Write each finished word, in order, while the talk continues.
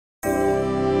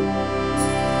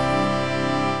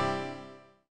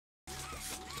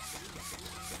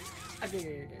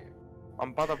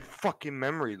I'm bad at fucking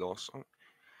memory loss.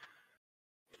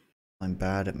 I'm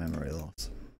bad at memory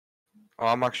loss. Oh,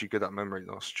 I'm actually good at memory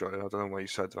loss, Joe. I don't know why you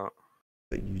said that.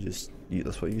 But that's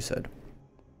what you said.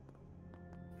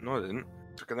 No, I didn't.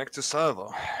 To connect to server.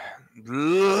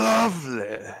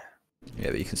 Lovely.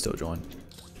 Yeah, but you can still join.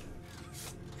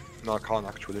 No, I can't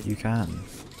actually. You can.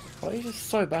 Why are you just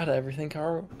so bad at everything,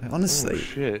 Carl? Honestly. Oh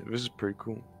shit, this is pretty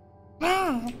cool.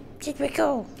 It's pretty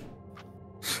cool.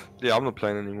 Yeah, I'm not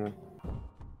playing anymore.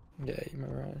 Yeah, you're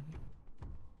right.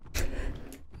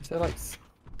 Is there like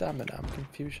stamina? I'm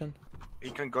confusion.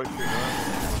 You can go through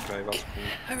that. Okay, that's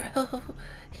cool. Carl,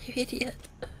 you idiot.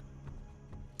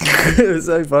 It's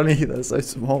so funny, they're so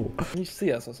small. Can you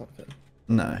see us or something?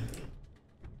 No.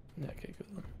 Yeah, okay, good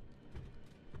then.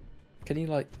 Can you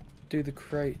like do the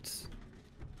crates?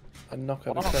 And knock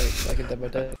out the crates like in Dead by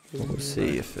Day? We'll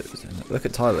see if it's in it. Look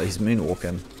at Tyler, he's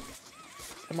moonwalking.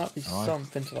 There might be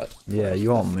something to like. Yeah,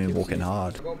 you are moonwalking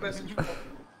hard.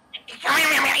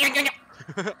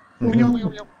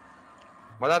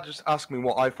 My dad just asked me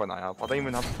what iPhone I have. I don't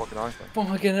even have a fucking iPhone.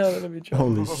 Fucking hell, let me jump.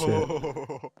 Holy shit.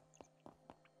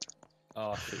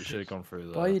 Oh, shit, you should have gone through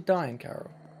that. Why are you dying, Carol?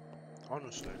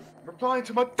 Honestly. Replying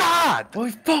to my dad!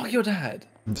 Oh, fuck your dad!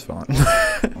 It's fine.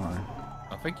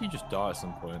 I think you just die at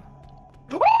some point.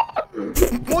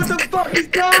 What the fuck is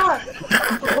that?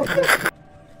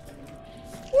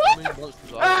 What was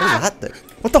that?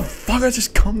 What the fuck? I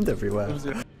just cummed everywhere.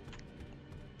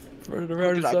 Running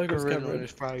around in circles, on Cameron.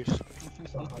 his face.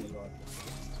 What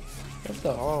the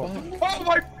fuck? Oh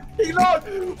my fucking lord!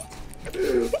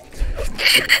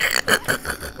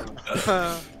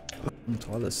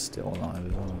 Tyler's still alive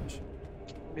as well.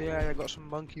 Yeah, I got some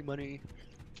monkey money.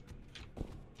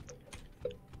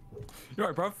 You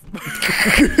alright, bruv?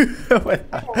 Wait,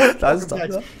 that's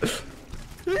Tyler.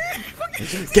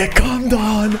 Get calmed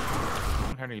on!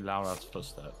 I'm hearing loud ass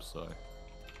footsteps, so.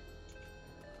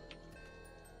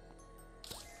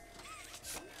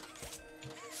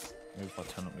 Maybe if I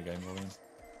turn up my game volume.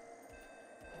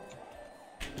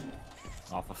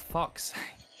 Oh, for fuck's sake.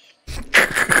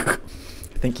 I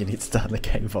think you need to turn the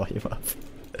game volume up.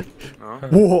 Oh,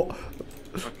 What?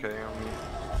 okay,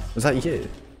 Was that you?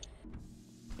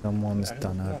 Someone's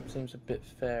done it. That seems a bit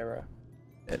fairer.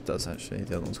 It does actually,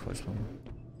 the other one's quite small.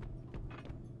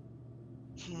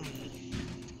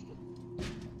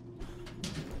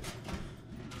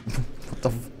 What the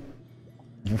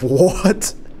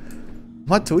What?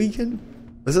 Am I tweaking?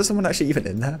 Was there someone actually even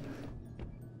in there?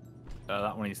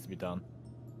 That one needs to be done.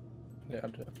 Yeah, I'll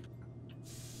do it.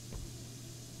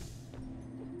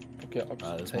 Okay, I'll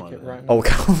just there's take one it over right now. Oh,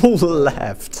 Carl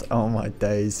left. Oh my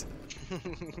days.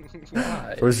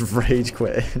 Why? I was rage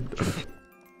quitting.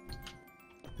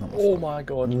 Oh my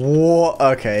god. What?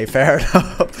 Okay, fair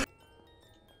enough.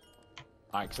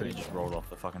 I accidentally just rolled off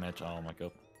the fucking edge. Oh my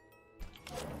god.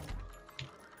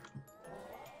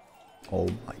 Oh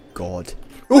my god.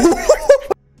 No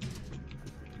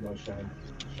shame.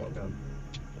 Shotgun.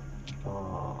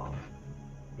 Oh,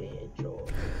 dear George.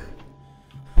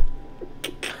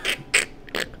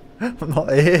 I'm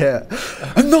not here.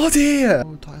 I'm not here.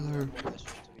 Oh, Tyler.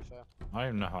 I don't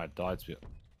even know how I died to it.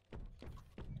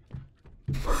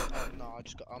 No,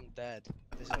 I'm dead.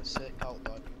 This is a sick cult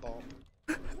dive bomb.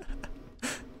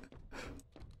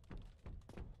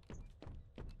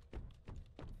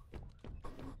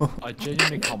 I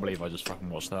genuinely can't believe I just fucking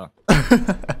watched that.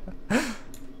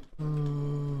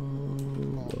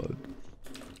 God.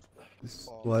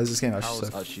 Why is this game That actually was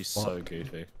so actually so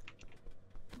goofy.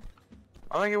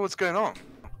 I don't get what's going on.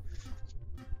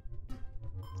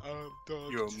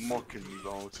 Dog. You're mocking me the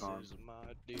whole time. This is my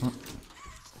dude.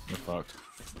 You're fucked.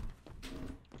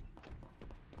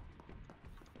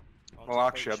 Well,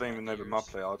 actually, I don't even know the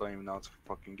map layout. I don't even know how to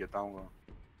fucking get down there.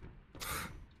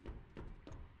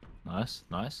 Nice,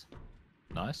 nice,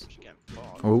 nice.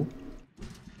 Oh.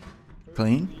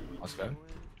 Clean? Let's go.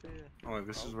 Oh, wait,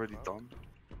 this is already done.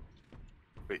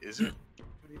 Wait, is it?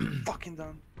 Already fucking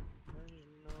done.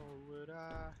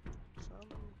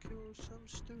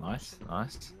 Nice,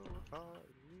 nice.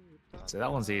 So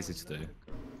that one's easy to do.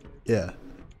 Yeah.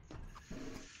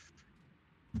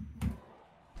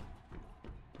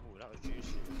 Oh, that was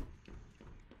juicy.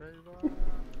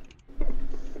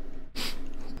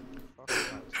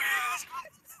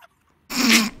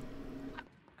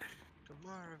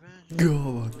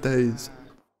 God, days.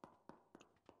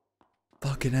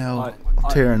 Fucking hell.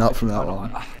 I'm tearing up from that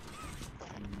one.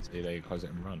 See, there you close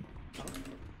it and run.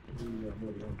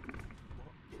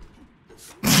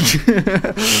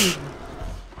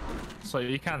 So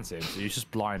you can see him, so you're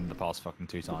just blind the past fucking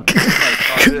 2 times.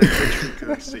 I literally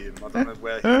couldn't see him. I don't know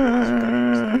where he was.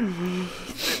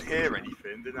 Didn't hear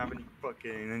anything. Didn't have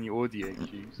any audio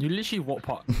cues. You literally what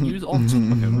part? You was on top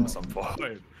of him at some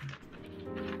point.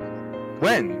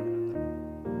 When?